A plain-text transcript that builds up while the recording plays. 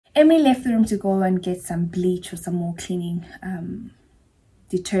Emily left the room to go and get some bleach or some more cleaning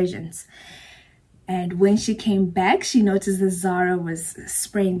detergents. And when she came back, she noticed that Zara was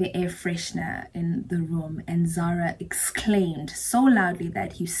spraying the air freshener in the room. And Zara exclaimed so loudly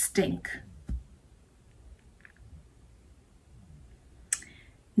that you stink.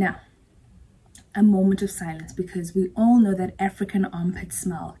 Now, a moment of silence, because we all know that African armpit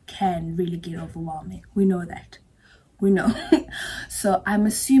smell can really get overwhelming. We know that. We know. So I'm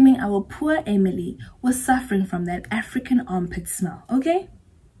assuming our poor Emily was suffering from that African armpit smell, okay?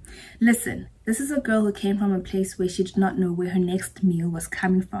 Listen, this is a girl who came from a place where she did not know where her next meal was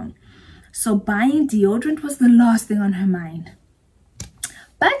coming from. So buying deodorant was the last thing on her mind.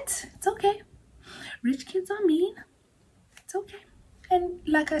 But it's okay. Rich kids are mean. It's okay. And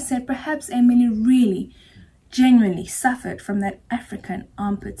like I said, perhaps Emily really, genuinely suffered from that African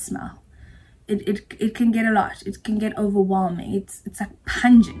armpit smell. It can get a lot. It can get overwhelming. It's like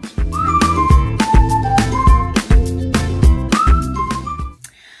pungent.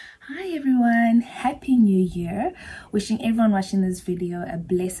 Hi everyone, happy new year. Wishing everyone watching this video a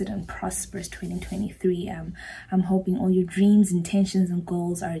blessed and prosperous 2023. I'm hoping all your dreams, intentions and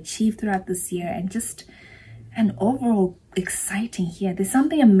goals are achieved throughout this year, and just an overall exciting year. There's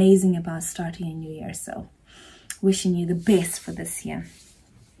something amazing about starting a new year, so wishing you the best for this year.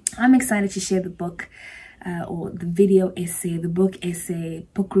 I'm excited to share the book or the video essay, the book essay,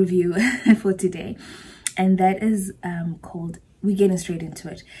 book review for today, and that is called, we're getting straight into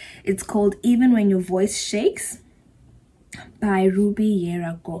it. It's called Even When Your Voice Shakes by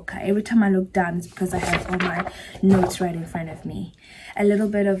Yayra Goka. Every time I look down, it's because I have all my notes right in front of me. A little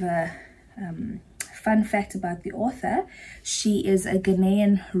bit of a fun fact about the author: she is a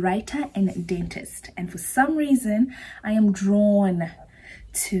Ghanaian writer and dentist, and for some reason I am drawn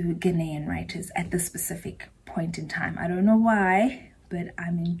to Ghanaian writers at this specific point in time. I don't know why, but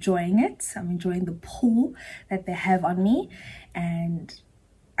I'm enjoying it. I'm enjoying the pull that they have on me, and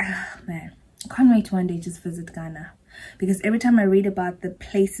man, I can't wait to one day just visit Ghana, because every time I read about the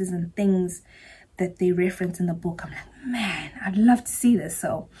places and things that they reference in the book, I'm like, man, I'd love to see this.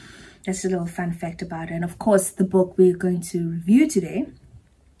 So that's a little fun fact about it. And of course, the book we're going to review today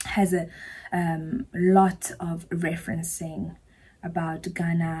has a lot of referencing about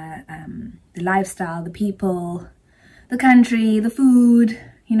Ghana, the lifestyle, the people, the country, the food,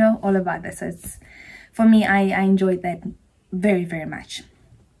 you know, all about this. So it's, for me, I enjoyed that very, very much.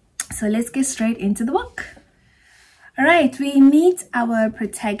 So let's get straight into the book. All right, we meet our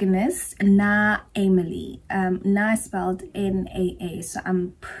protagonist, Na Emily. Na is spelled N-A-A, so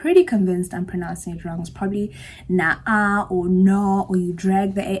I'm pretty convinced I'm pronouncing it wrong. It's probably Na-A or Na, or you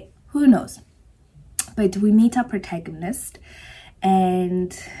drag the A, who knows. But we meet our protagonist,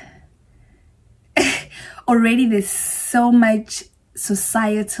 and already there's so much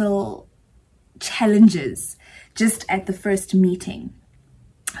societal challenges just at the first meeting.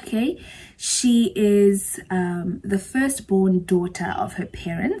 Okay, she is the firstborn daughter of her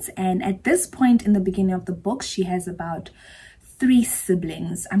parents, and at this point in the beginning of the book, she has about 3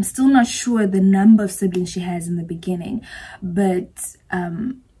 siblings. I'm still not sure the number of siblings she has in the beginning, but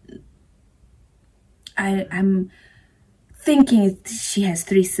I'm thinking she has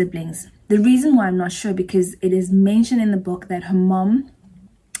 3 siblings. The reason why I'm not sure, because it is mentioned in the book that her mom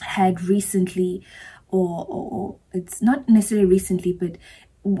had recently, or it's not necessarily recently, but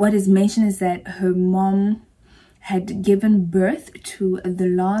what is mentioned is that her mom had given birth to the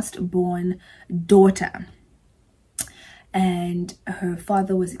last born daughter, and her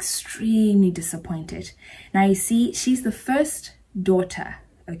father was extremely disappointed. Now you see, she's the first daughter,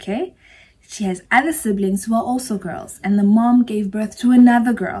 okay? She has other siblings who are also girls, and the mom gave birth to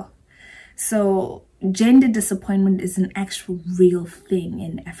another girl. So gender disappointment is an actual real thing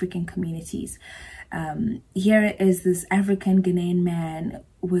in African communities. Here is this African Ghanaian man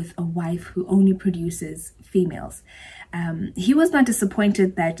with a wife who only produces females. He was not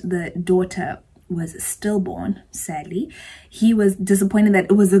disappointed that the daughter was stillborn, sadly. He was disappointed that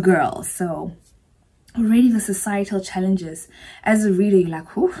it was a girl. So already the societal challenges, as a reader, you're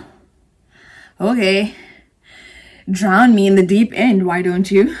like, whew, okay, drown me in the deep end, why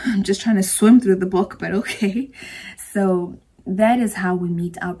don't you? I'm just trying to swim through the book, but okay. So that is how we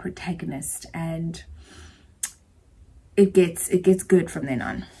meet our protagonist, and it gets good from then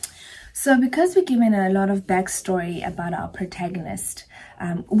on. So because we're given a lot of backstory about our protagonist,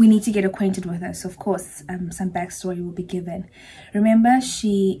 we need to get acquainted with her. So of course, some backstory will be given. Remember,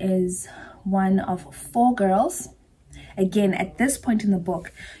 she is one of 4 girls. Again, at this point in the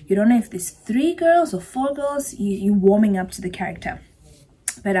book, you don't know if there's 3 girls or 4 girls. You're warming up to the character,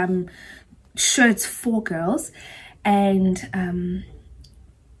 but I'm sure it's 4 girls. And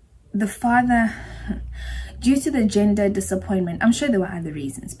the father, due to the gender disappointment, I'm sure there were other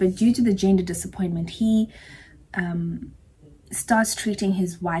reasons, but due to the gender disappointment, he starts treating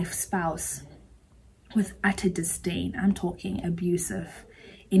his wife, spouse, with utter disdain. I'm talking abusive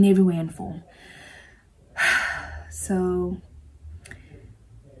in every way and form. So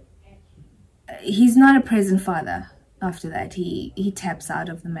he's not a present father. After that, he taps out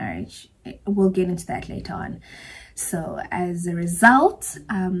of the marriage. We'll get into that later on. So as a result,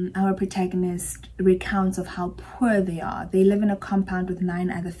 our protagonist recounts of how poor they are. They live in a compound with 9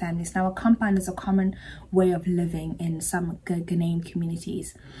 other families. Now, a compound is a common way of living in some Ghanaian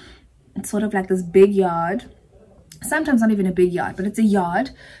communities. It's sort of like this big yard, sometimes not even a big yard, but it's a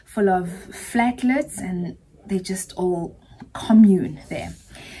yard full of flatlets, and they just all commune there.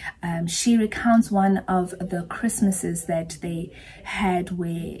 She recounts one of the Christmases that they had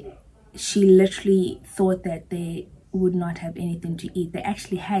where she literally thought that they would not have anything to eat. They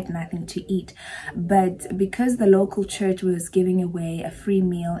actually had nothing to eat, but because the local church was giving away a free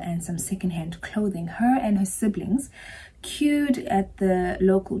meal and some secondhand clothing, her and her siblings queued at the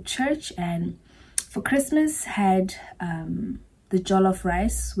local church, and for Christmas had the jollof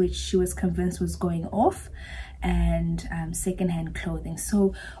rice, which she was convinced was going off, and secondhand clothing.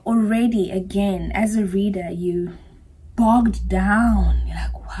 So already, again, as a reader, you bogged down. You're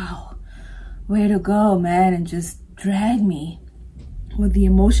like, wow, way to go, man, and just drag me with the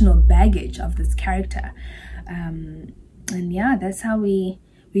emotional baggage of this character. And yeah, that's how we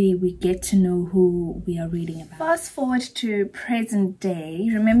get to know who we are reading about. Fast forward to present day.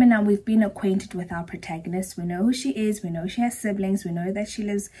 Remember, now we've been acquainted with our protagonist. We know who she is. We know she has siblings. We know that she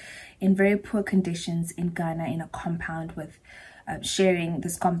lives in very poor conditions in Ghana in a compound with sharing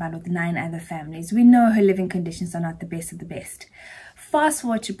this compound with 9 other families. We know her living conditions are not the best of the best. Fast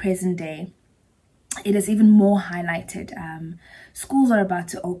forward to present day. It is even more highlighted. Schools are about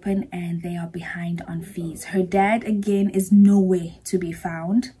to open and they are behind on fees. Her dad, again, is nowhere to be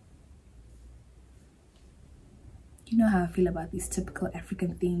found. You know how I feel about these typical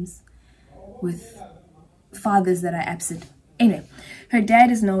African themes with fathers that are absent. Anyway, her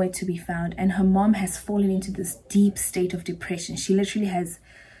dad is nowhere to be found, and her mom has fallen into this deep state of depression. She literally has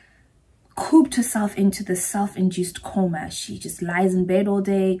cooped herself into this self-induced coma. She just lies in bed all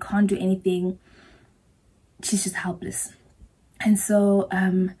day, can't do anything. She's just helpless. And so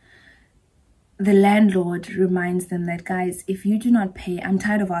the landlord reminds them that, guys, if you do not pay, I'm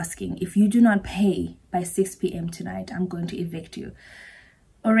tired of asking, if you do not pay by 6 p.m. tonight, I'm going to evict you.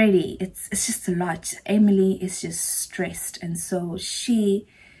 Already, it's just a lot. Emily is just stressed, and so she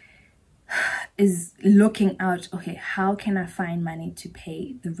is looking out, okay, how can I find money to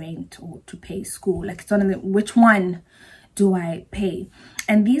pay the rent or to pay school? Like, it's one of the, which one do I pay?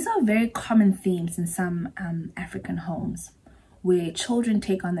 And these are very common themes in some African homes, where children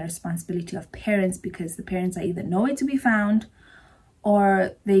take on the responsibility of parents because the parents are either nowhere to be found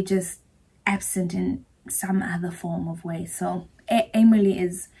or they just absent in some other form of way. So Emily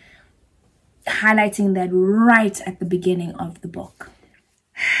is highlighting that right at the beginning of the book.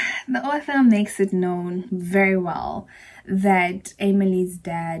 The author makes it known very well that Emily's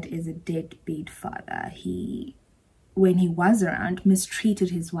dad is a deadbeat father. He, when he was around,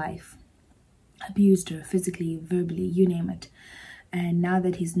 mistreated his wife, abused her physically, verbally, you name it. And now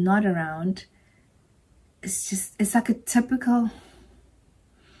that he's not around, it's like a typical,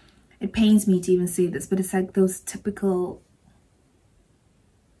 it pains me to even say this, but it's like those typical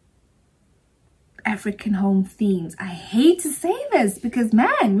African home themes. I hate to say this because,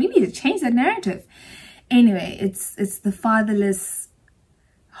 man, we need to change that narrative. Anyway, it's the fatherless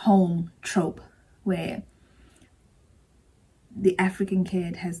home trope where the African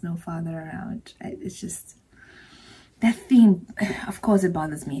kid has no father around. It's just, that theme, of course it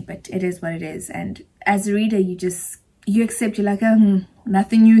bothers me, but it is what it is. And as a reader, you accept, you're like,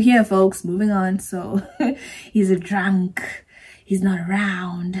 nothing new here, folks, moving on. So he's a drunk, he's not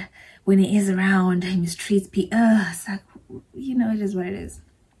around. When he is around, he mistreats people. It's like, you know, it is what it is.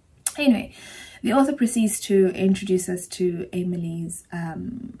 Anyway, the author proceeds to introduce us to Emily's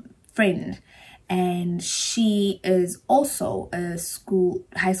friend, and she is also a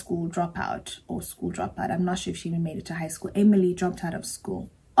high school dropout or school dropout. I'm not sure if she even made it to high school. Emily dropped out of school.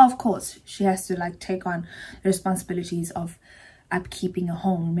 Of course, she has to like take on the responsibilities of upkeeping a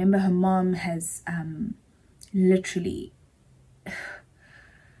home. Remember, her mom has literally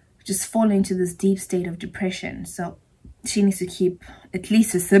just fallen into this deep state of depression. So she needs to keep at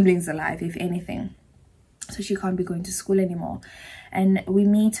least her siblings alive, if anything. So she can't be going to school anymore. And we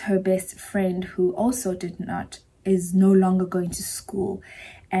meet her best friend, who also is no longer going to school.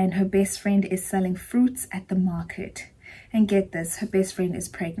 And her best friend is selling fruits at the market. And get this, her best friend is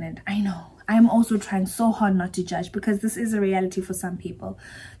pregnant. I know. I'm also trying so hard not to judge, because this is a reality for some people.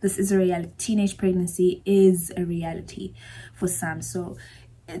 This is a reality. Teenage pregnancy is a reality for some. So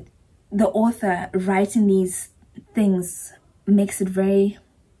the author writing these things makes it very,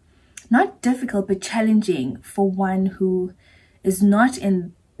 not difficult, but challenging for one who is not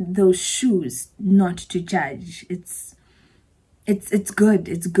in those shoes not to judge. It's good.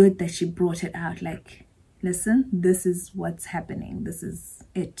 It's good that she brought it out. Like, listen, this is what's happening. This is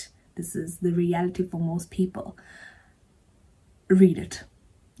it. This is the reality for most people. Read it.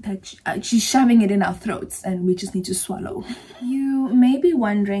 That she's shoving it in our throats and we just need to swallow. You may be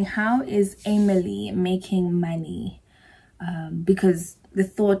wondering, how is Emily making money? Because the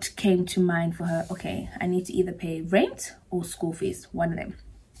thought came to mind for her, okay, I need to either pay rent or school fees, one of them.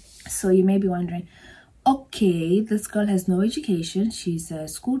 So you may be wondering, okay, this girl has no education, she's a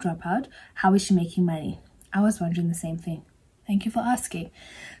school dropout, how is she making money? I was wondering the same thing. Thank you for asking.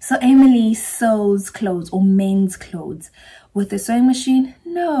 So Emily sews clothes, or men's clothes, with a sewing machine?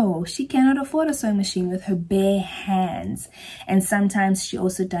 No, she cannot afford a sewing machine, with her bare hands. And sometimes she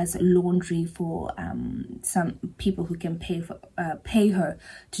also does laundry for some people who can pay her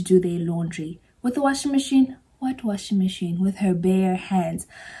to do their laundry. With a washing machine? What washing machine? With her bare hands.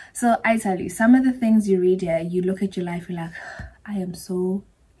 So I tell you, some of the things you read here, you look at your life, you're like, I am so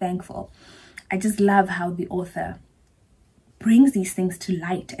thankful. I just love how the author brings these things to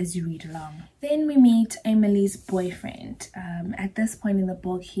light as you read along. Then we meet Emily's boyfriend. At this point in the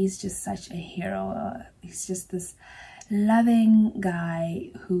book, he's just such a hero. He's just this loving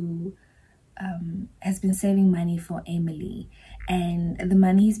guy who has been saving money for Emily, and the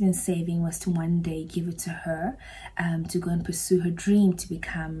money he's been saving was to one day give it to her, to go and pursue her dream to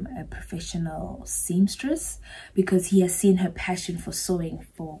become a professional seamstress, because he has seen her passion for sewing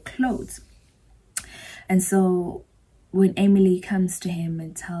for clothes. And so when Emily comes to him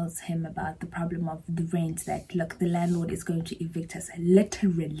and tells him about the problem of the rent, that look, the landlord is going to evict us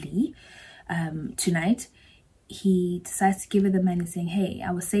literally tonight, he decides to give her the money, saying, hey,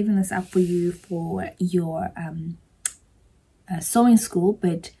 I was saving this up for you for your sewing school,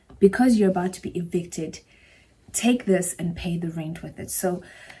 but because you're about to be evicted, take this and pay the rent with it. So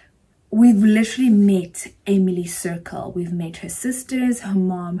we've literally met Emily's circle. We've met her sisters, her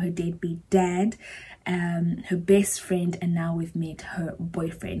mom, her deadbeat dad, her best friend, and now we've met her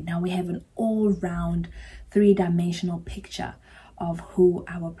boyfriend. Now we have an all-round three-dimensional picture of who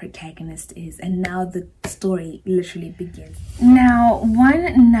our protagonist is, and now the story literally begins. Now,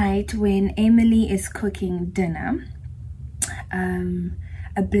 one night when Emily is cooking dinner,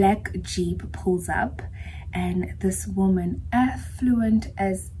 a black Jeep pulls up, and this woman, affluent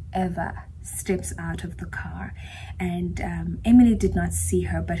as ever, steps out of the car. And Emily did not see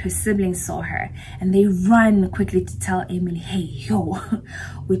her, but her siblings saw her, and they run quickly to tell Emily, hey, yo,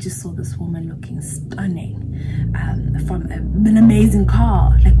 we just saw this woman looking stunning from an amazing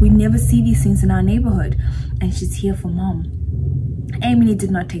car. Like, we never see these things in our neighborhood, and she's here for mom. Emily did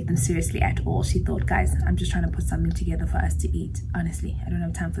not take them seriously at all. She thought, guys, I'm just trying to put something together for us to eat. Honestly, I don't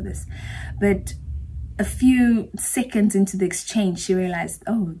have time for this. But a few seconds into the exchange, she realized,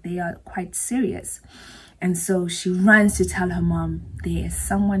 oh, they are quite serious. And so she runs to tell her mom, there is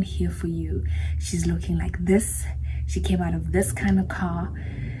someone here for you. She's looking like this. She came out of this kind of car.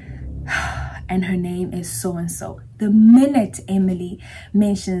 And her name is so-and-so. The minute Emily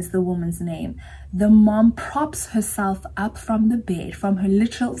mentions the woman's name, the mom props herself up from the bed, from her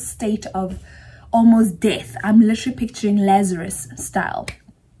literal state of almost death. I'm literally picturing Lazarus style.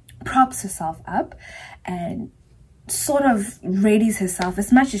 Props herself up and sort of readies herself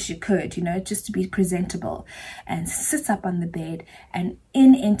as much as she could, you know, just to be presentable, and sits up on the bed, and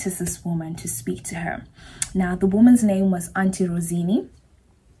in enters this woman to speak to her. Now, the woman's name was Auntie Rosini,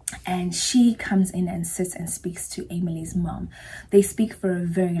 and she comes in and sits and speaks to Emily's mom. They speak for a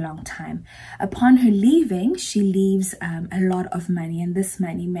very long time. Upon her leaving, she leaves a lot of money, and this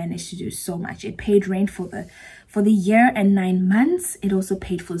money managed to do so much. It paid rent for the year and 9 months. It also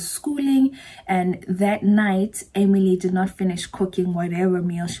paid for schooling, and that night Emily did not finish cooking whatever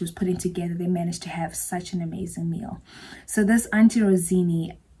meal she was putting together. They managed to have such an amazing meal. So this Auntie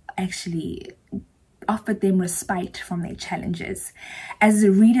Rosini actually offered them respite from their challenges. As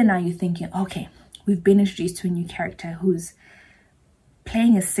a reader now, you're thinking, okay, we've been introduced to a new character who's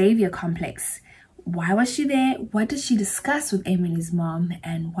playing a savior complex. Why was she there? What did she discuss with Emily's mom?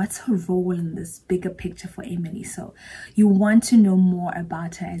 And what's her role in this bigger picture for Emily? So you want to know more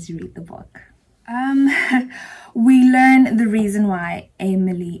about her as you read the book. We learn the reason why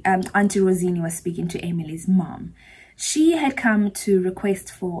Auntie Rosini was speaking to Emily's mom. She had come to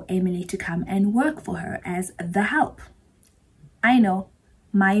request for Emily to come and work for her as the help. I know,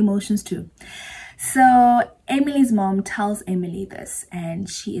 my emotions too. So Emily's mom tells Emily this, and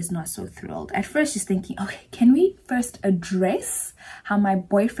she is not so thrilled. At first she's thinking, okay, can we first address how my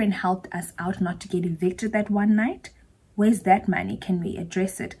boyfriend helped us out not to get evicted that one night? Where's that money? Can we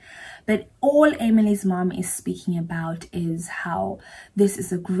address it? But all Emily's mom is speaking about is how this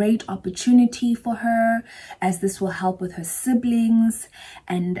is a great opportunity for her, as this will help with her siblings,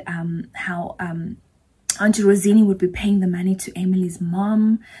 and how Auntie Rosini would be paying the money to Emily's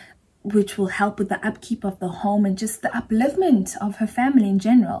mom, which will help with the upkeep of the home and just the upliftment of her family in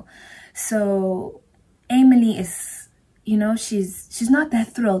general. So Emily is, you know, she's not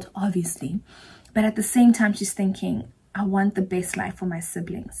that thrilled, obviously, but at the same time she's thinking, I want the best life for my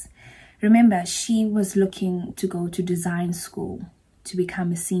siblings. Remember, she was looking to go to design school to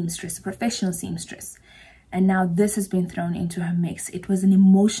become a seamstress, a professional seamstress. And now this has been thrown into her mix. It was an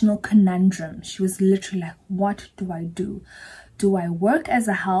emotional conundrum. She was literally like, what do I do? Do I work as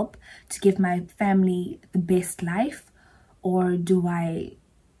a help to give my family the best life? Or do I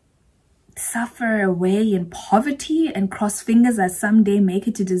suffer away in poverty and cross fingers that someday make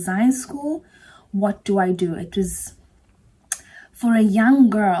it to design school? What do I do? It was, for a young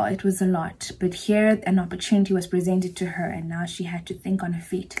girl, it was a lot. But here an opportunity was presented to her, and now she had to think on her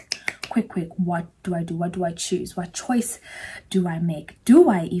feet. Quick, what do I do? What do I choose? What choice do I make? Do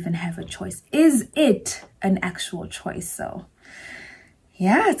I even have a choice? Is it an actual choice? So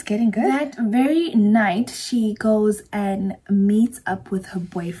yeah, it's getting good. That very night, she goes and meets up with her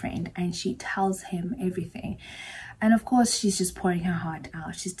boyfriend, and she tells him everything. And of course, she's just pouring her heart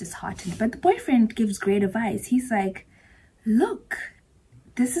out. She's disheartened. But the boyfriend gives great advice. He's like, look,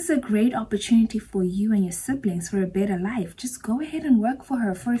 this is a great opportunity for you and your siblings for a better life. Just go ahead and work for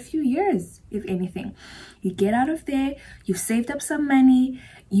her for a few years, if anything. You get out of there, you've saved up some money,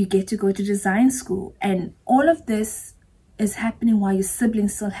 you get to go to design school. And all of this is happening while your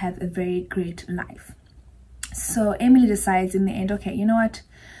siblings still have a very great life. So Emily decides in the end, okay, you know what?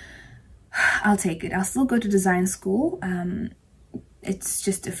 I'll take it. I'll still go to design school. It's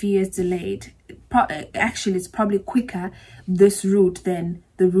just a few years delayed. Actually, it's probably quicker, this route, than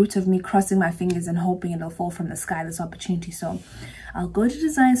the route of me crossing my fingers and hoping it'll fall from the sky, this opportunity. So I'll go to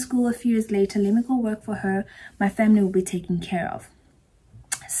design school a few years later. Let me go work for her. My family will be taken care of.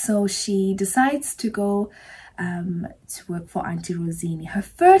 So she decides to go to work for Auntie Rosini. Her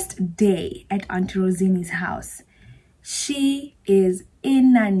first day at Auntie Rosini's house, she is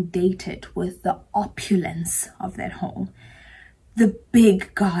inundated with the opulence of that home. The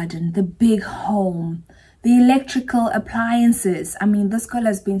big garden, the big home, the electrical appliances. I mean, this girl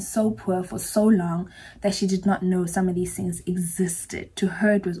has been so poor for so long that she did not know some of these things existed. To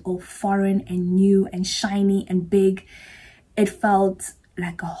her, it was all foreign and new and shiny and big. It felt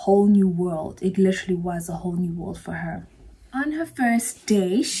like a whole new world. It literally was a whole new world for her. On her first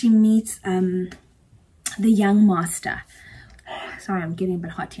day, she meets the young master. Sorry, I'm getting a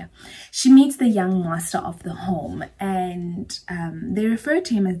bit hot here. She meets the young master of the home, and they refer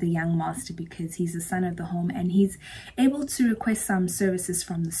to him as the young master because he's the son of the home, and he's able to request some services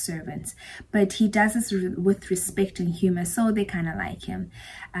from the servants, but he does this with respect and humor, so they kind of like him.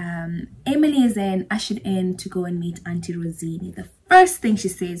 Emily is then ushered in to go and meet Auntie Rosini. The first thing she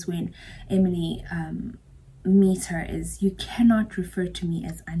says when Emily meets her is, you cannot refer to me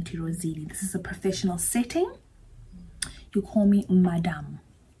as Auntie Rosini. This is a professional setting. You call me Madame.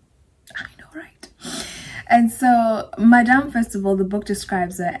 I know, right? And so Madame, first of all, the book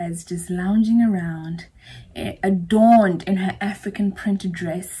describes her as just lounging around, adorned in her African printed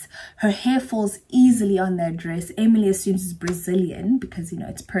dress. Her hair falls easily on that dress. Emily assumes it's Brazilian because, you know,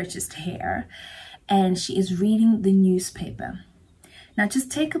 it's purchased hair. And she is reading the newspaper. Now just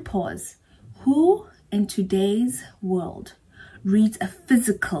take a pause. Who in today's world reads a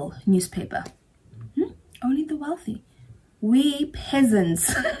physical newspaper? Only the wealthy. We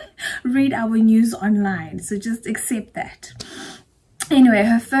peasants read our news online, so just accept that. Anyway,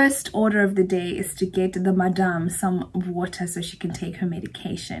 her first order of the day is to get the madame some water so she can take her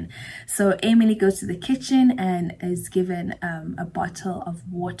medication. So Emily goes to the kitchen and is given a bottle of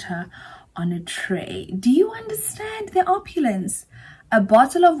water on a tray. Do you understand the opulence? A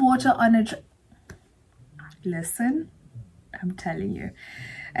bottle of water on a tray. Listen, I'm telling you.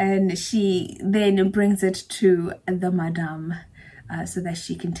 And she then brings it to the madame so that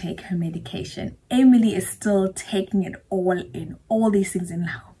she can take her medication. Emily is still taking it all in, all these things in.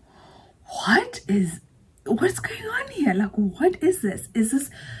 Like, what's going on here? Like, what is this? Is this,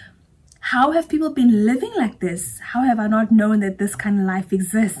 how have people been living like this? How have I not known that this kind of life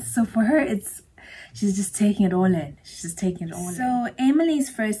exists? So for her, she's just taking it all in. She's just taking it all in. So Emily's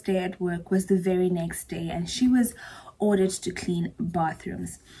first day at work was the very next day, and she was ordered to clean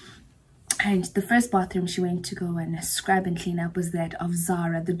bathrooms. And the first bathroom she went to go and scrub and clean up was that of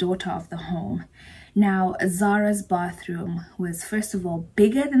Zara, the daughter of the home. Now, Zara's bathroom was, first of all,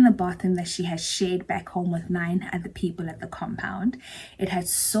 bigger than the bathroom that she had shared back home with 9 other people at the compound. It had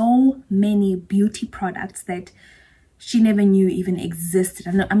so many beauty products that she never knew even existed.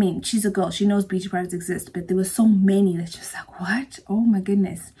 I mean, she's a girl, she knows beauty products exist, but there were so many that she was like, what? Oh my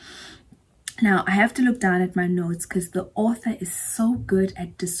goodness. Now, I have to look down at my notes because the author is so good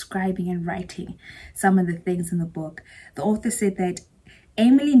at describing and writing some of the things in the book. The author said that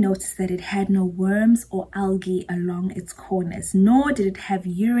Emily noticed that it had no worms or algae along its corners, nor did it have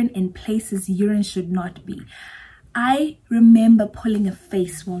urine in places urine should not be. I remember pulling a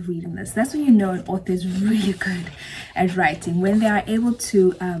face while reading this. That's when you know an author is really good at writing, when they are able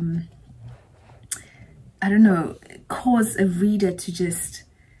to, I don't know, cause a reader to just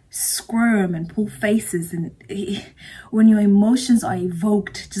squirm and pull faces, and when your emotions are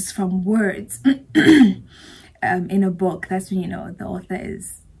evoked just from words in a book, that's when you know the author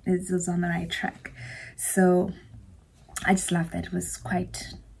is on the right track. So I just love that. It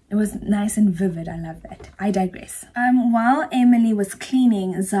was nice and vivid. I love that. I digress. While Emily was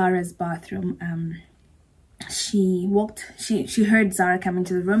cleaning Zara's bathroom, she heard Zara come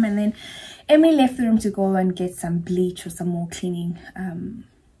into the room, and then Emily left the room to go and get some bleach or some more cleaning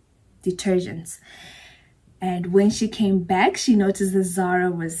detergents. And when she came back, she noticed that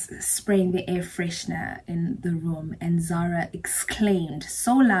Zara was spraying the air freshener in the room, and Zara exclaimed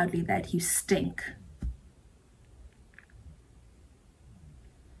so loudly that "You stink."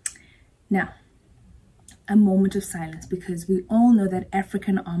 Now, a moment of silence, because we all know that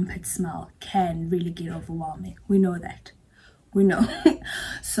African armpit smell can really get overwhelming. We know that. We know.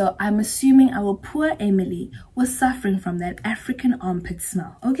 So I'm assuming our poor Emily was suffering from that African armpit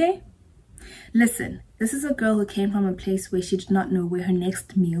smell, okay? Listen, this is a girl who came from a place where she did not know where her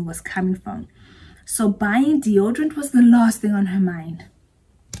next meal was coming from. So buying deodorant was the last thing on her mind.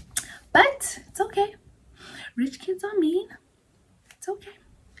 But it's okay. Rich kids are mean. It's okay.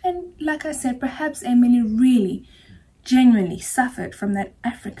 And like I said, perhaps Emily really, genuinely suffered from that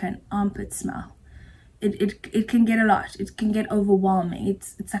African armpit smell. It can get a lot. It can get overwhelming.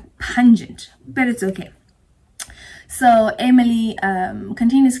 It's like pungent, but it's okay. So Emily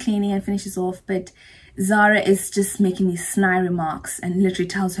continues cleaning and finishes off, but Zara is just making these snide remarks and literally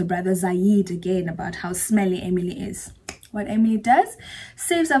tells her brother Zaid again about how smelly Emily is. What Emily does,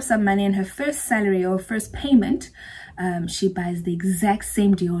 saves up some money, in her first salary or first payment, she buys the exact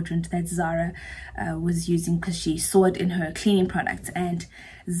same deodorant that Zara was using, because she saw it in her cleaning products, and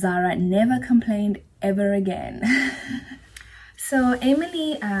Zara never complained ever again. So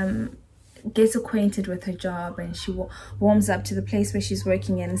Emily gets acquainted with her job, and she warms up to the place where she's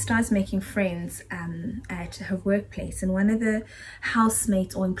working in and starts making friends at her workplace. And one of the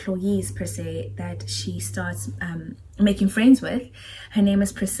housemates or employees per se that she starts making friends with, her name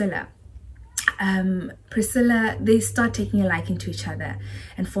is Priscilla. Priscilla, they start taking a liking to each other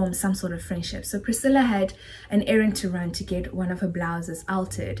and form some sort of friendship. So Priscilla had an errand to run to get one of her blouses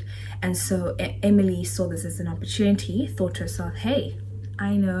altered, and so Emily saw this as an opportunity, thought to herself, hey,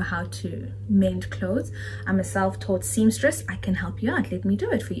 I know how to mend clothes. I'm a self-taught seamstress. I can help you out. Let me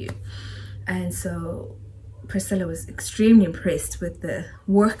do it for you. And so Priscilla was extremely impressed with the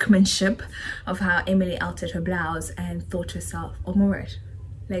workmanship of how Emily altered her blouse, and thought to herself, oh my word,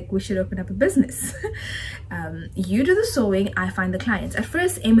 like, we should open up a business. You do the sewing, I find the clients. At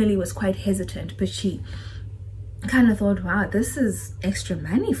first, Emily was quite hesitant, but she kind of thought, wow, this is extra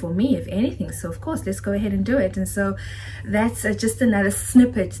money for me, if anything. So of course, let's go ahead and do it. And so that's just another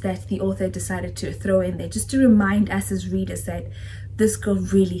snippet that the author decided to throw in there, just to remind us as readers that this girl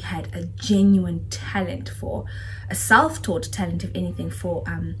really had a genuine talent, for a self-taught talent, if anything, for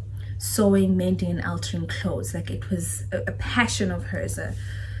sewing, mending, and altering clothes. Like, it was a passion of hers,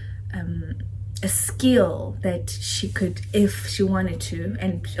 a skill that she could, if she wanted to,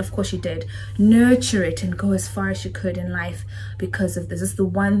 and of course she did, nurture it and go as far as she could in life because of this. It's the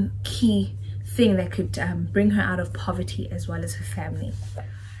one key thing that could bring her out of poverty as well as her family.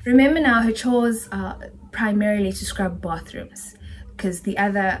 Remember now, her chores are primarily to scrub bathrooms, because the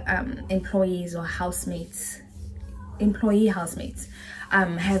other employees or housemates,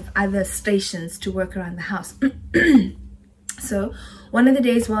 have other stations to work around the house. So one of the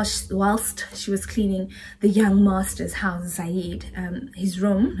days, whilst she was cleaning the young master's house, Zaid, his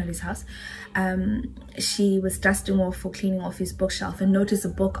room, not his house, she was dusting off or cleaning off his bookshelf, and noticed a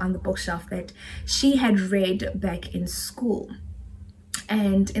book on the bookshelf that she had read back in school.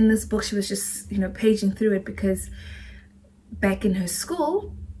 And in this book, she was just, paging through it, because back in her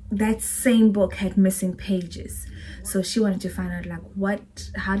school, that same book had missing pages. So she wanted to find out, like,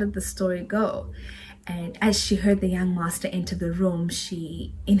 how did the story go? And as she heard the young master enter the room,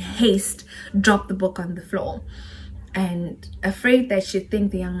 she, in haste, dropped the book on the floor. And afraid that she'd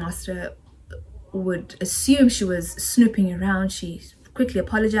think the young master would assume she was snooping around, she quickly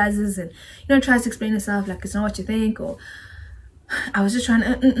apologizes and, tries to explain herself, like, it's not what you think, or I was just trying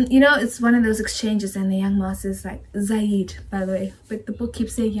to, it's one of those exchanges. And the young master is like, Zaid, by the way, but the book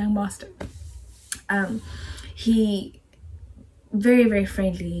keeps saying young master. He very, very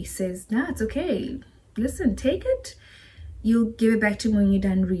friendly says, no, it's okay. Listen, take it. You'll give it back to me when you're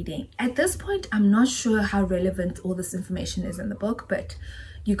done reading. At this point, I'm not sure how relevant all this information is in the book, but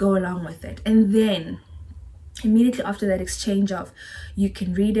you go along with it. And then immediately after that exchange of you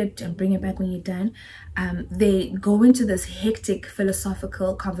can read it and bring it back when you're done, they go into this hectic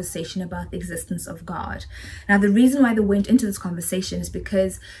philosophical conversation about the existence of God. Now, the reason why they went into this conversation is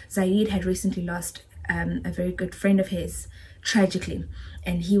because Zaid had recently lost a very good friend of his tragically,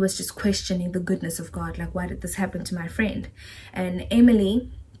 and he was just questioning the goodness of God, like, why did this happen to my friend? And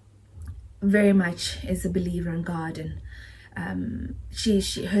Emily very much is a believer in God, and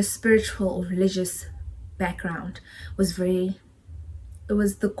her spiritual or religious background was it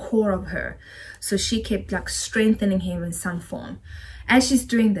was the core of her. So she kept like strengthening him in some form. As she's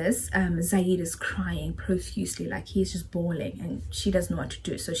doing this, Zaid is crying profusely, like he's just bawling, and she doesn't know what to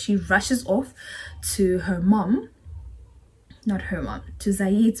do. So she rushes off to her mom, not her mom, to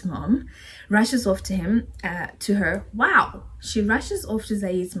Zaid's mom, rushes off to him, to her. Wow, she rushes off to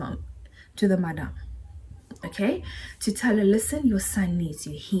Zaid's mom, to the madam, okay, to tell her, listen, your son needs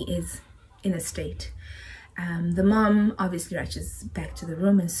you. He is in a state. The mom obviously rushes back to the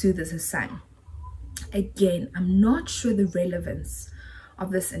room and soothes her son. Again, I'm not sure the relevance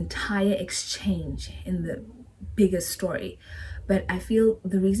of this entire exchange in the bigger story, but I feel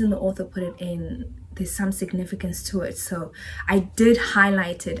the reason the author put it in, there's some significance to it. So I did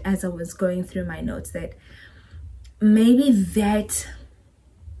highlight it as I was going through my notes, that maybe that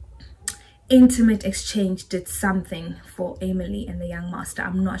intimate exchange did something for Emily and the young master.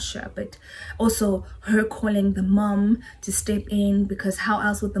 I'm not sure, but also her calling the mom to step in, because how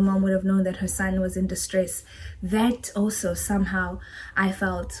else would the mom would have known that her son was in distress? That also somehow I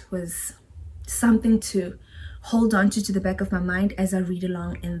felt was something to hold on to the back of my mind as I read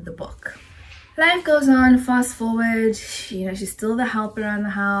along in the book. Life goes on, fast forward, she's still the helper around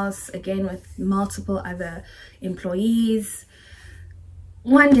the house, again with multiple other employees.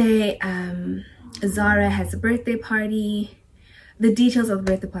 One day, Zara has a birthday party. The details of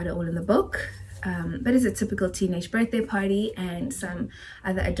the birthday party are all in the book, but it's a typical teenage birthday party, and some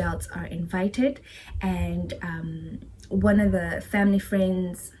other adults are invited. And one of the family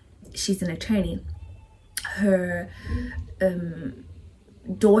friends, she's an attorney, her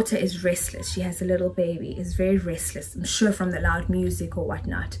daughter is restless. She has a little baby, is very restless, I'm sure from the loud music or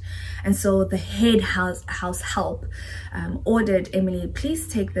whatnot. And so the head house help ordered Emily, please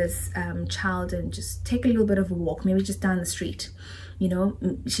take this child and just take a little bit of a walk, maybe just down the street,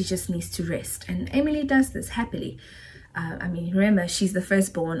 she just needs to rest. And Emily does this happily. I mean, remember, she's the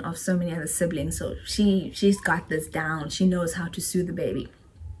firstborn of so many other siblings, so she's got this down. She knows how to soothe the baby.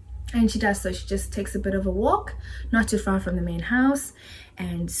 And she does so. She just takes a bit of a walk, not too far from the main house,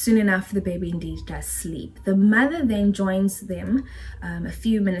 and soon enough the baby indeed does sleep. The mother then joins them a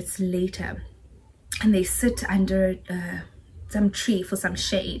few minutes later, and they sit under some tree for some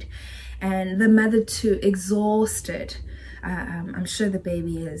shade. And the mother too, exhausted, I'm sure the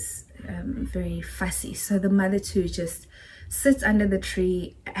baby is very fussy, so the mother too just sits under the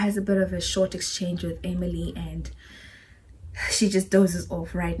tree, has a bit of a short exchange with Emily, and she just dozes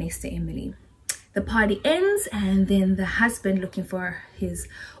off right next to Emily. The party ends, and then the husband, looking for his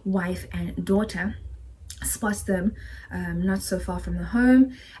wife and daughter, spots them not so far from the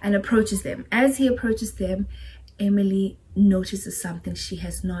home and approaches them. As he approaches them, Emily notices something she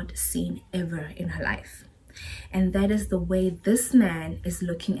has not seen ever in her life. And that is the way this man is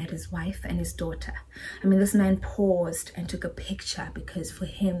looking at his wife and his daughter. I mean, this man paused and took a picture, because for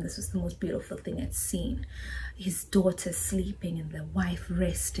him this was the most beautiful thing he'd seen. His daughter sleeping and the wife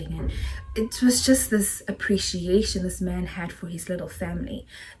resting, and it was just this appreciation this man had for his little family,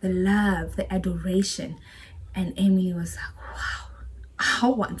 the love, the adoration. And Emily was like, wow, I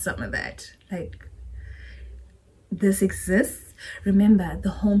want some of that. Like, this exists. Remember the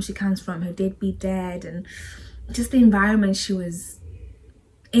home she comes from, her deadbeat dad, and just the environment she was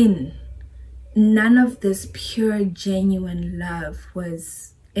in. None of this pure, genuine love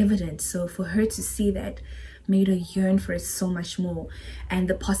was evident. So for her to see that made her yearn for it so much more. And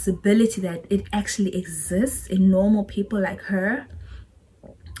the possibility that it actually exists in normal people like her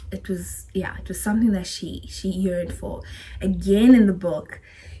it was something that she yearned for. Again, in the book,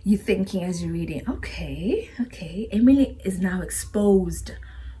 you're thinking as you're reading, okay, Emily is now exposed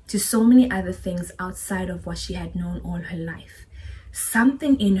to so many other things outside of what she had known all her life.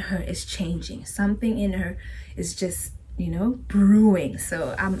 Something in her is changing. Something in her is just, brewing.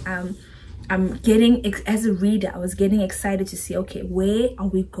 So I'm getting, as a reader, I was getting excited to see, okay, where are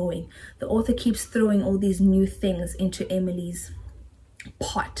we going? The author keeps throwing all these new things into Emily's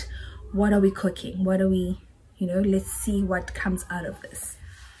pot. What are we cooking? What are we, let's see what comes out of this.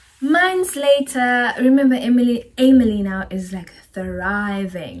 Months later, remember, Emily now is like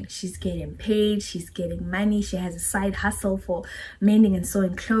thriving. She's getting paid, she's getting money, she has a side hustle for mending and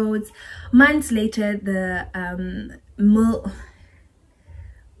sewing clothes. Months later, the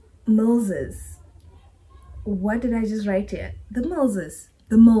Millses, what did I just write here? The Mills,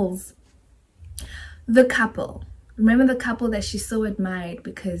 the couple. Remember the couple that she so admired,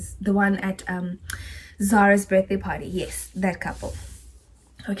 because the one at Zara's birthday party? Yes, that couple.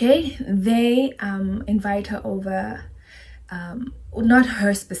 Okay, they invite her over, not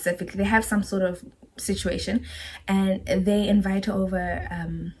her specifically, they have some sort of situation, and they invite her over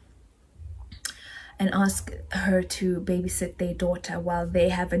and ask her to babysit their daughter while they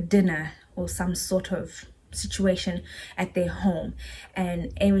have a dinner or some sort of situation at their home.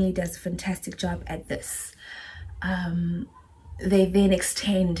 And Emily does a fantastic job at this. They then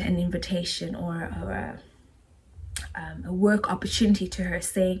extend an invitation or a work opportunity to her,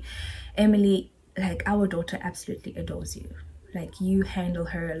 saying, Emily, like, our daughter absolutely adores you. Like, you handle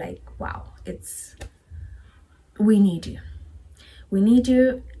her like, wow, we need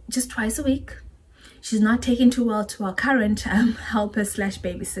you just twice a week. She's not taking too well to our current helper /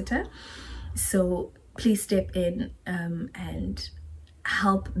 babysitter, so please step in and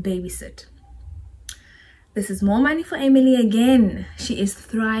help babysit. This is more money for Emily again. She is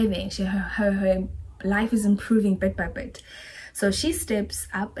thriving. Her life is improving bit by bit. So she steps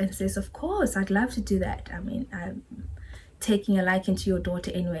up and says, of course, I'd love to do that. I mean, I'm taking a liking to your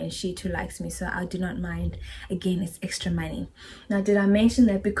daughter anyway, and she too likes me, so I do not mind. Again, it's extra money. Now, did I mention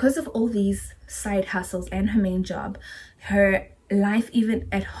that because of all these side hustles and her main job, her life even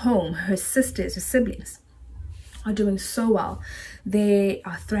at home, her sisters, her siblings are doing so well. They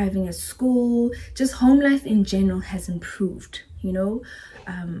are thriving at school. Just home life in general has improved,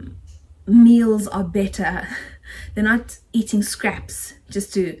 meals are better. They're not eating scraps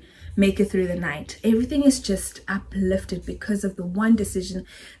just to make it through the night. Everything is just uplifted because of the one decision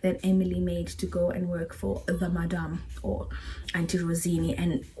that Emily made to go and work for the Madame or Auntie Rosini,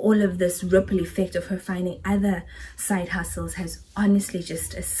 and all of this ripple effect of her finding other side hustles has honestly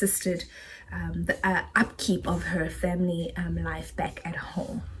just assisted the upkeep of her family life back at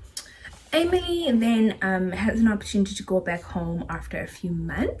home. Emily then has an opportunity to go back home after a few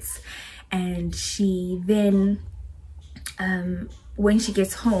months, and she then when she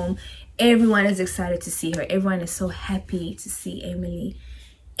gets home, everyone is excited to see her. Everyone is so happy to see Emily.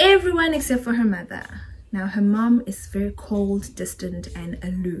 Everyone except for her mother. Now, her mom is very cold, distant, and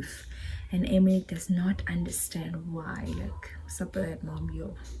aloof, and Emily does not understand why. Like, what's up with that, mom?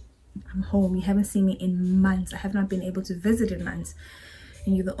 I'm home. You haven't seen me in months. I have not been able to visit in months,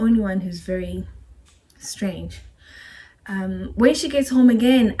 and you're the only one who's very strange. When she gets home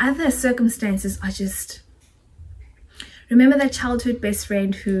again, other circumstances are just... Remember that childhood best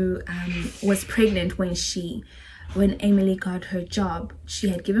friend who was pregnant when Emily got her job? She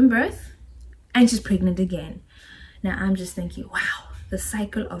had given birth and she's pregnant again. Now I'm just thinking, wow, the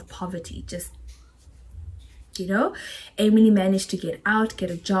cycle of poverty. Just, Emily managed to get out,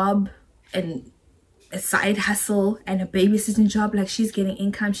 get a job and a side hustle and a babysitting job. Like, she's getting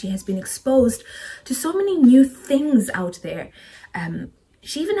income. She has been exposed to so many new things out there.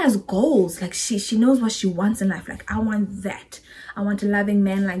 She even has goals. Like, she knows what she wants in life. Like, I want that. I want a loving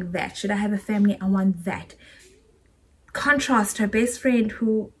man like that. Should I have a family? I want that. Contrast her best friend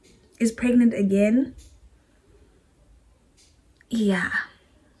who is pregnant again. Yeah.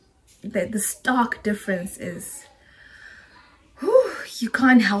 The stark difference is, you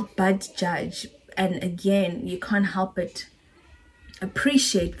can't help but judge. And again, you can't help but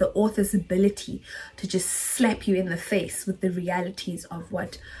appreciate the author's ability to just slap you in the face with the realities of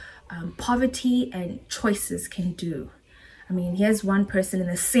what poverty and choices can do. I mean, here's one person in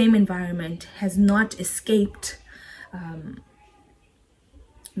the same environment, has not escaped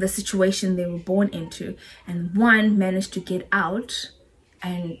the situation they were born into, and one managed to get out,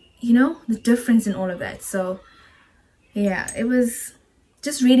 and the difference in all of that. So yeah, it was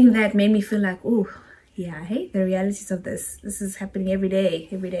just reading that made me feel like, oh yeah, hey, the realities of this is happening every day.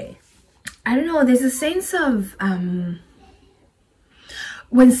 I don't know, there's a sense of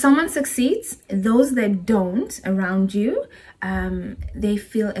when someone succeeds, those that don't around you, they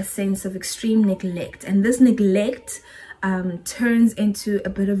feel a sense of extreme neglect, and this neglect turns into a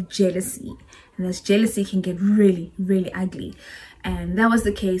bit of jealousy, and this jealousy can get really, really ugly. And that was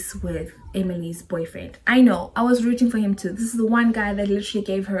the case with Emily's boyfriend. I know, I was rooting for him too. This is the one guy that literally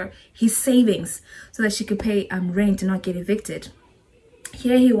gave her his savings so that she could pay rent and not get evicted.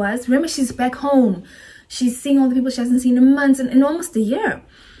 Here he was. Remember, she's back home. She's seeing all the people she hasn't seen in months and in almost a year.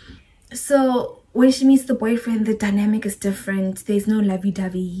 So when she meets the boyfriend, the dynamic is different. There's no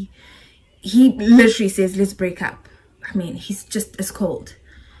lovey-dovey. He literally says, let's break up. I mean, he's just as cold.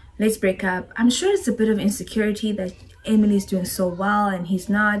 Let's break up. I'm sure it's a bit of insecurity that Emily's doing so well and he's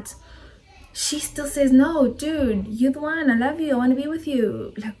not. She still says, no, dude, you're the one. I love you. I want to be with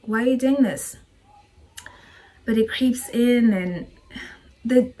you. Like, why are you doing this? But it creeps in, and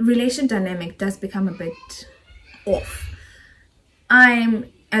the relation dynamic does become a bit off. I'm,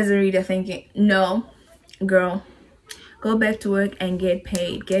 as a reader, thinking, no, girl, go back to work and get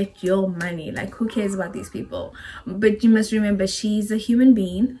paid. Get your money. Like, who cares about these people? But you must remember, she's a human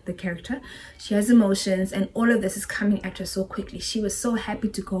being, the character. She has emotions, and all of this is coming at her so quickly. She was so happy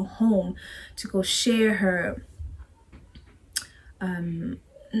to go home, to go share her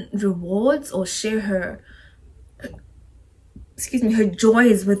rewards, or share her, her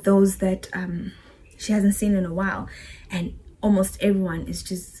joys with those that she hasn't seen in a while. And almost everyone is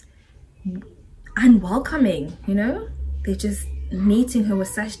just unwelcoming, you know? They're just meeting her with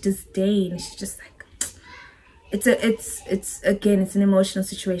such disdain. She's just like, it's an emotional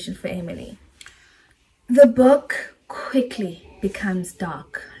situation for Emily. The book quickly becomes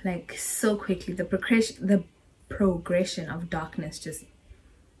dark, like so quickly. The progression of darkness just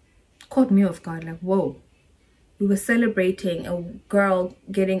caught me off guard. Like, whoa, we were celebrating a girl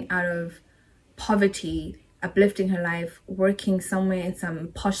getting out of poverty, uplifting her life, working somewhere in some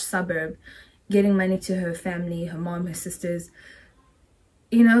posh suburb, getting money to her family, her mom, her sisters,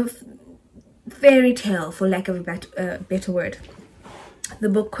 you know, fairy tale, for lack of a better word. The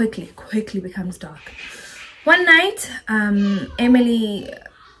book quickly becomes dark. One night, Emily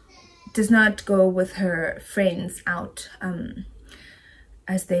does not go with her friends out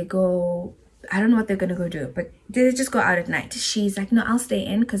as they go. I don't know what they're gonna go do, but they just go out at night. She's like, no, I'll stay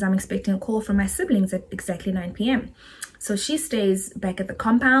in because I'm expecting a call from my siblings at exactly 9 p.m. So she stays back at the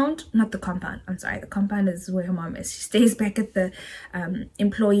compound. Not the compound, I'm sorry, the compound is where her mom is. She stays back at the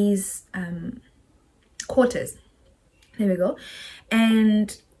employees quarters. There we go.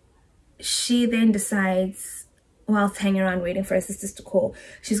 And she then decides, whilst hanging around waiting for her sisters to call,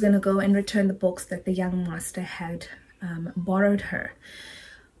 she's gonna go and return the books that the young master had borrowed her.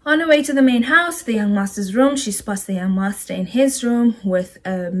 On her way to the main house, the young master's room, she spots the young master in his room with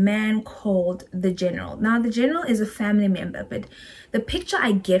a man called the General. Now, the General is a family member, but the picture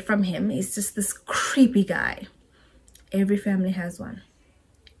I get from him is just this creepy guy. Every family has one.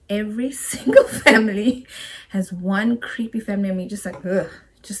 Every single family has one creepy family member. Just like, ugh,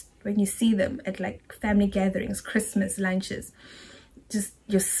 just when you see them at like family gatherings, Christmas lunches, just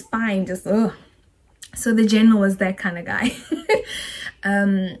your spine just, ugh. So the General was that kind of guy.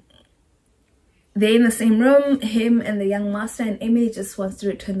 They're in the same room, him and the young master, and Emily just wants to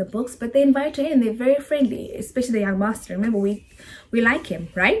return the books, but they invite her in. They're very friendly, especially the young master. Remember, we like him,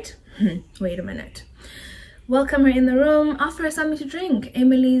 right? Wait a minute. Welcome her in the room, offer her something to drink.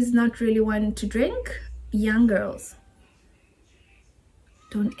 Emily's not really one to drink. Young girls,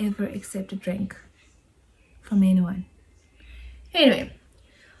 don't ever accept a drink from anyone. Anyway,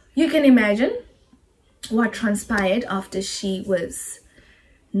 you can imagine what transpired after she was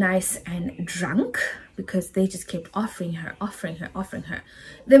nice and drunk, because they just kept offering her.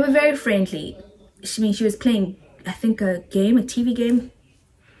 They were very friendly. She was playing, I think, a TV game,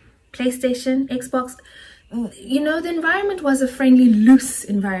 PlayStation, Xbox. You know, the environment was a friendly, loose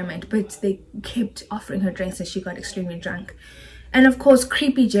environment, but they kept offering her drinks and she got extremely drunk. And of course,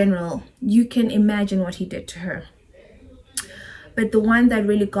 creepy General, you can imagine what he did to her. But the one that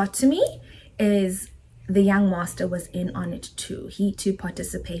really got to me is the young master was in on it too. He too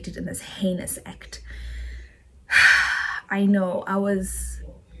participated in this heinous act. I know, I was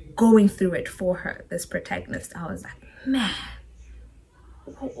going through it for her, this protagonist. I was like, man,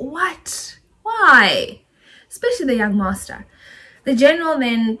 what? Why? Especially the young master. The General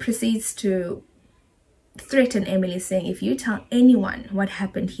then proceeds to threaten Emily, saying, if you tell anyone what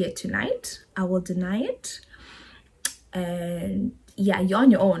happened here tonight, I will deny it. And yeah, you're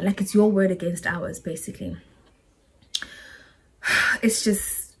on your own. Like, it's your word against ours, basically. It's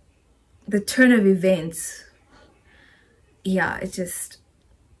just the turn of events. Yeah, it's just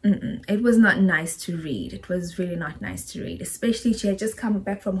it was not nice to read. It was really not nice to read, especially she had just come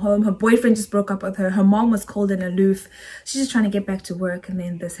back from home. Her boyfriend just broke up with her. Her mom was cold and aloof. She's just trying to get back to work, and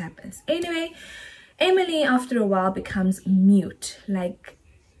then this happens. Anyway, Emily after a while becomes mute. Like,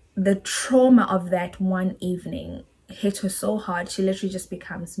 the trauma of that one evening hit her so hard, she literally just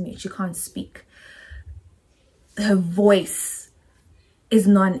becomes mute. She can't speak. Her voice is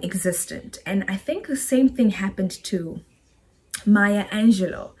non-existent. And I think the same thing happened to Maya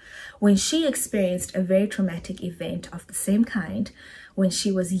Angelou when she experienced a very traumatic event of the same kind when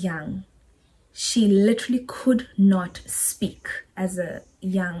she was young. She literally could not speak as a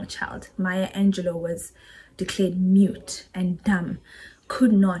young child. Maya Angelou was declared mute and dumb,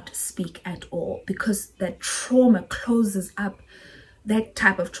 could not speak at all, because that trauma closes up, that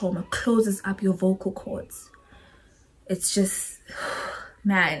type of trauma closes up your vocal cords. It's just,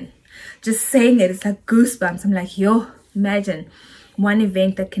 man, just saying it, it's like goosebumps. I'm like, yo, imagine one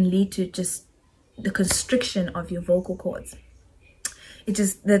event that can lead to just the constriction of your vocal cords. It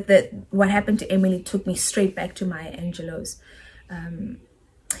just, what happened to Emily took me straight back to Maya Angelou's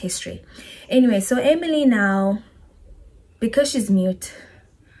history. Anyway, so Emily now, because she's mute,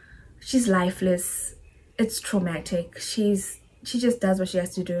 she's lifeless, it's traumatic. She just does what she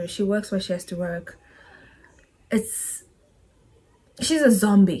has to do. She works where she has to work. She's a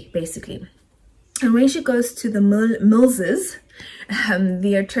zombie, basically. And when she goes to the Millses,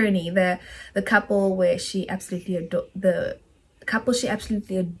 the attorney, the couple where she absolutely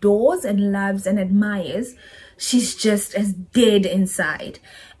adores and loves and admires, she's just as dead inside.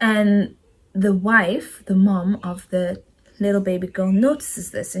 And the wife, the mom of the little baby girl, notices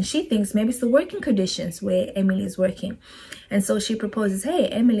this, and she thinks maybe it's the working conditions where Emily is working. And so she proposes, hey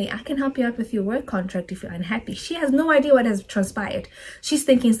Emily, I can help you out with your work contract if you're unhappy. She has no idea what has transpired. She's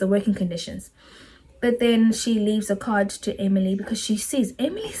thinking it's the working conditions. But then she leaves a card to Emily because she sees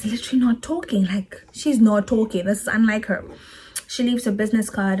Emily's literally not talking. Like, she's not talking. This is unlike her. She leaves a business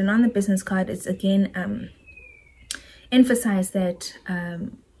card, and on the business card it's again emphasized that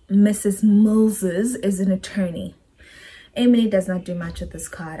Mrs. Millses is an attorney. Emily does not do much with this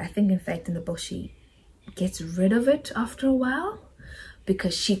card. I think, in fact, in the book she gets rid of it after a while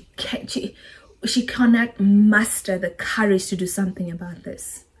because she cannot muster the courage to do something about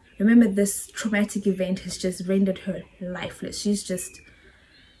this. Remember, this traumatic event has just rendered her lifeless. She's just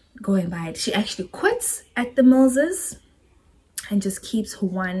going by it. She actually quits at the Millses and just keeps her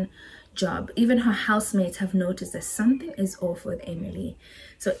one job. Even her housemates have noticed that something is off with Emily.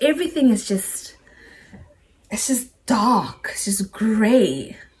 So everything is just, it's just dark. It's just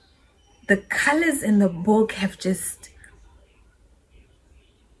gray. The colors in the book have just,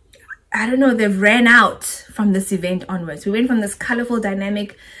 I don't know, they've ran out from this event onwards. We went from this colorful,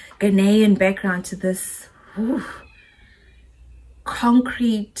 dynamic Ghanaian background to this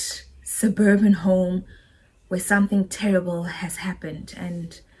concrete suburban home where something terrible has happened.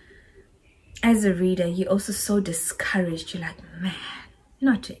 And as a reader, you're also so discouraged. You're like, man,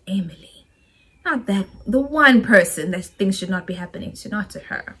 not to Emily. Not that, the one person that things should not be happening to, not to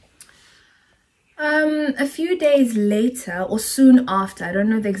her. A few days later, or soon after, I don't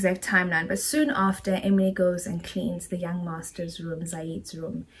know the exact timeline, but soon after, Emily goes and cleans the young master's room, Zaid's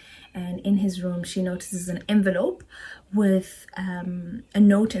room. And in his room, she notices an envelope with a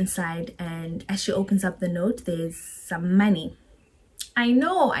note inside. And as she opens up the note, there's some money. I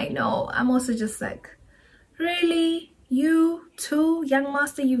know. I'm also just like, really? You too, young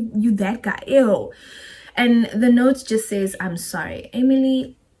master? You that guy? Ew. And the note just says, I'm sorry.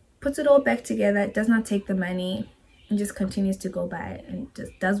 Emily puts it all back together, does not take the money, and just continues to go by and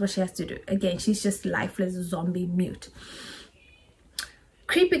just does what she has to do. Again, she's just lifeless, zombie, mute.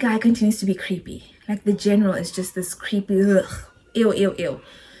 Creepy guy continues to be creepy. Like, the general is just this creepy, ugh, ew.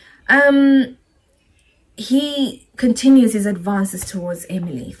 He continues his advances towards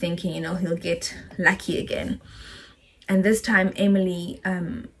Emily, thinking, he'll get lucky again. And this time, Emily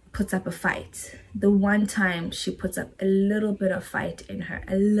puts up a fight. The one time she puts up a little bit of fight in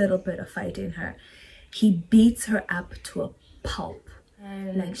her, he beats her up to a pulp.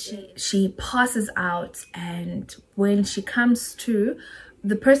 And like, she passes out, and when she comes to,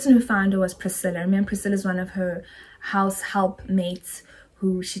 the person who found her was Priscilla. Remember, Priscilla's one of her house help mates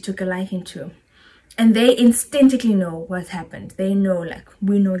who she took a liking to. And they instinctively know what happened. They know, like,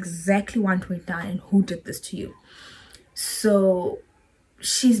 we know exactly what went down and who did this to you. So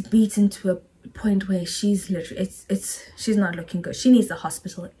she's beaten to a point where she's literally, she's not looking good. She needs the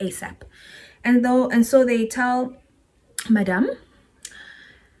hospital ASAP. And so they tell Madame,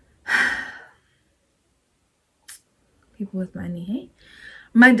 people with money, hey?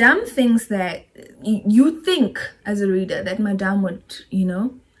 Madame thinks that, you think as a reader that Madame would,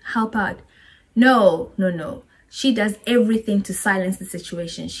 help out. No, no, no. She does everything to silence the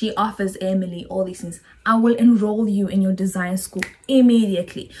situation. She offers Emily all these things. I will enroll you in your design school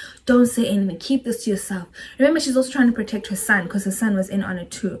immediately. Don't say anything. Keep this to yourself. Remember, she's also trying to protect her son because her son was in on it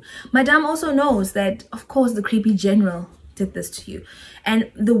too. Madame also knows that, of course, the creepy general did this to you.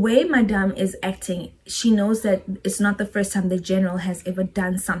 And the way Madame is acting, she knows that it's not the first time the general has ever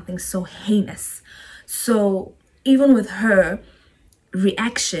done something so heinous. So even with her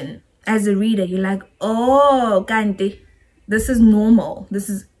reaction, as a reader, you're like, oh, Kanti, this is normal. This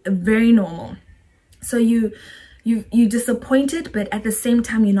is very normal. So you're disappointed, but at the same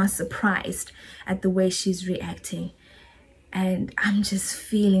time, you're not surprised at the way she's reacting. And I'm just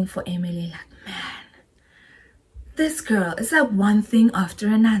feeling for Emily like, man, this girl is like one thing after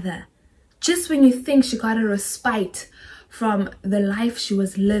another. Just when you think she got a respite from the life she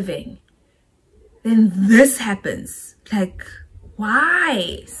was living, then this happens. Like,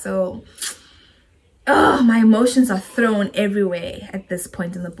 why? So, oh, my emotions are thrown everywhere at this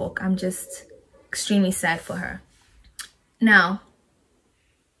point in the book. I'm just extremely sad for her. Now,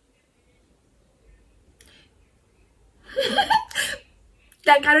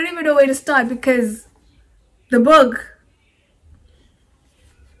 like, I don't even know where to start because the book.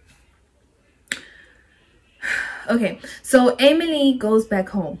 Okay, so Emily goes back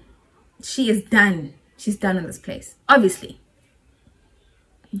home. She is done. She's done in this place, obviously.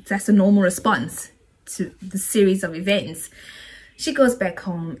 That's a normal response to the series of events. She goes back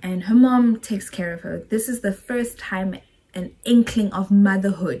home and her mom takes care of her. This is the first time an inkling of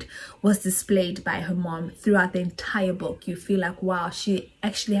motherhood was displayed by her mom throughout the entire book. You feel like, wow, she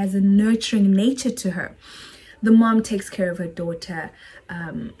actually has a nurturing nature to her. The mom takes care of her daughter,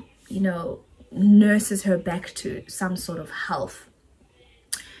 you know, nurses her back to some sort of health.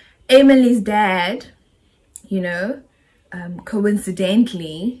 Emily's dad, you know,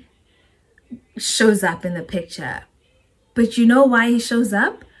 coincidentally shows up in the picture. But you know why he shows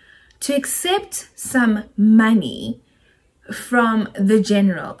up? To accept some money from the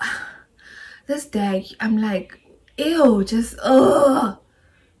general. This dad, I'm like, ew, just, oh,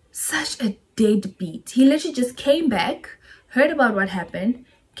 such a deadbeat. He literally just came back, heard about what happened,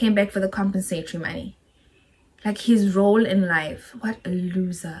 came back for the compensatory money. Like his role in life. What a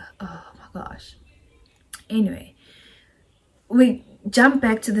loser. Oh my gosh. Anyway, we jump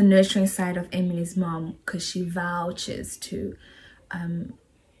back to the nurturing side of Emily's mom because she vouches to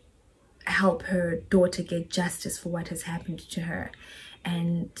help her daughter get justice for what has happened to her.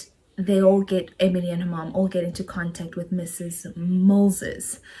 And they all get, Emily and her mom all get into contact with Mrs.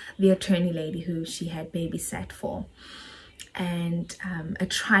 Moses, the attorney lady who she had babysat for. And a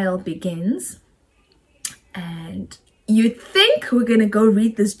trial begins. And you think we're gonna go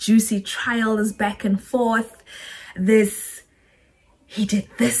read this juicy trial, this back and forth, this he did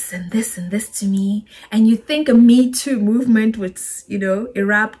this and this and this to me, and you think a Me Too movement would, you know,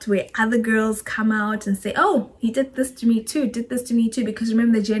 erupt where other girls come out and say, oh, he did this to me too, did this to me too, because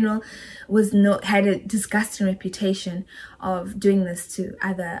remember the general was had a disgusting reputation of doing this to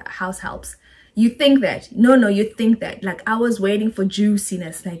other house helps. You think that, no, you think that, like I was waiting for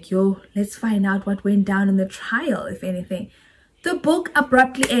juiciness, like, yo, let's find out what went down in the trial, if anything. The book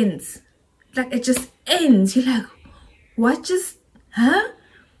abruptly ends. Like, it just ends. You're like, what just, huh?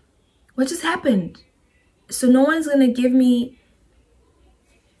 What just happened? So no one's gonna give me,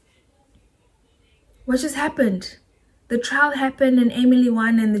 what just happened? The trial happened and Emily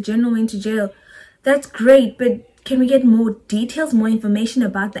won and the general went to jail. That's great, but can we get more details, more information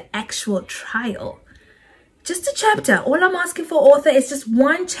about the actual trial? Just a chapter. All I'm asking for, author, is just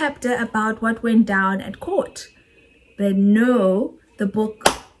one chapter about what went down at court. But no, the book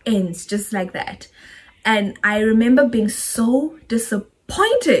ends just like that. And I remember being so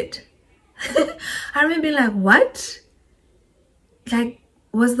disappointed. I remember being like, what? Like,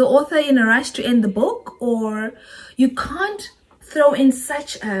 was the author in a rush to end the book? Or you can't throw in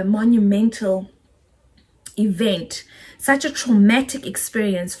such a monumental event, such a traumatic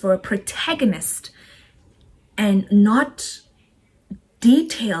experience for a protagonist and not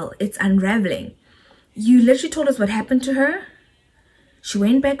detail its unraveling. You literally told us what happened to her. She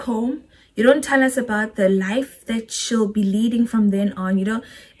went back home. You don't tell us about the life that she'll be leading from then on. You know,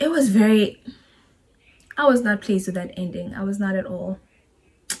 it was very, I was not pleased with that ending. I was not at all.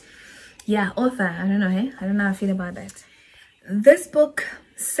 Yeah, author, I don't know, hey? I don't know how I feel about that. This book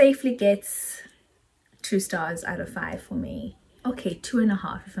safely gets 2 stars out of 5 for me. Okay,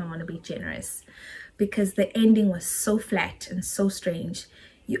 2.5 if I want to be generous, because the ending was so flat and so strange.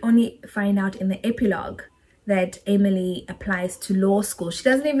 You only find out in the epilogue that Emily applies to law school. She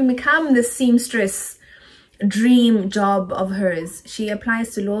doesn't even become the seamstress dream job of hers. She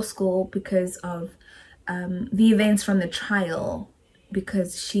applies to law school because of the events from the trial,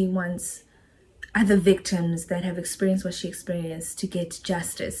 because she wants other victims that have experienced what she experienced to get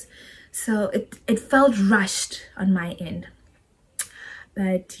justice. So it felt rushed on my end.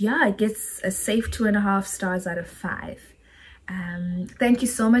 But yeah, it gets a safe 2.5 stars out of 5. Thank you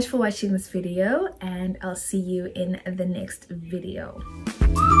so much for watching this video, and I'll see you in the next video.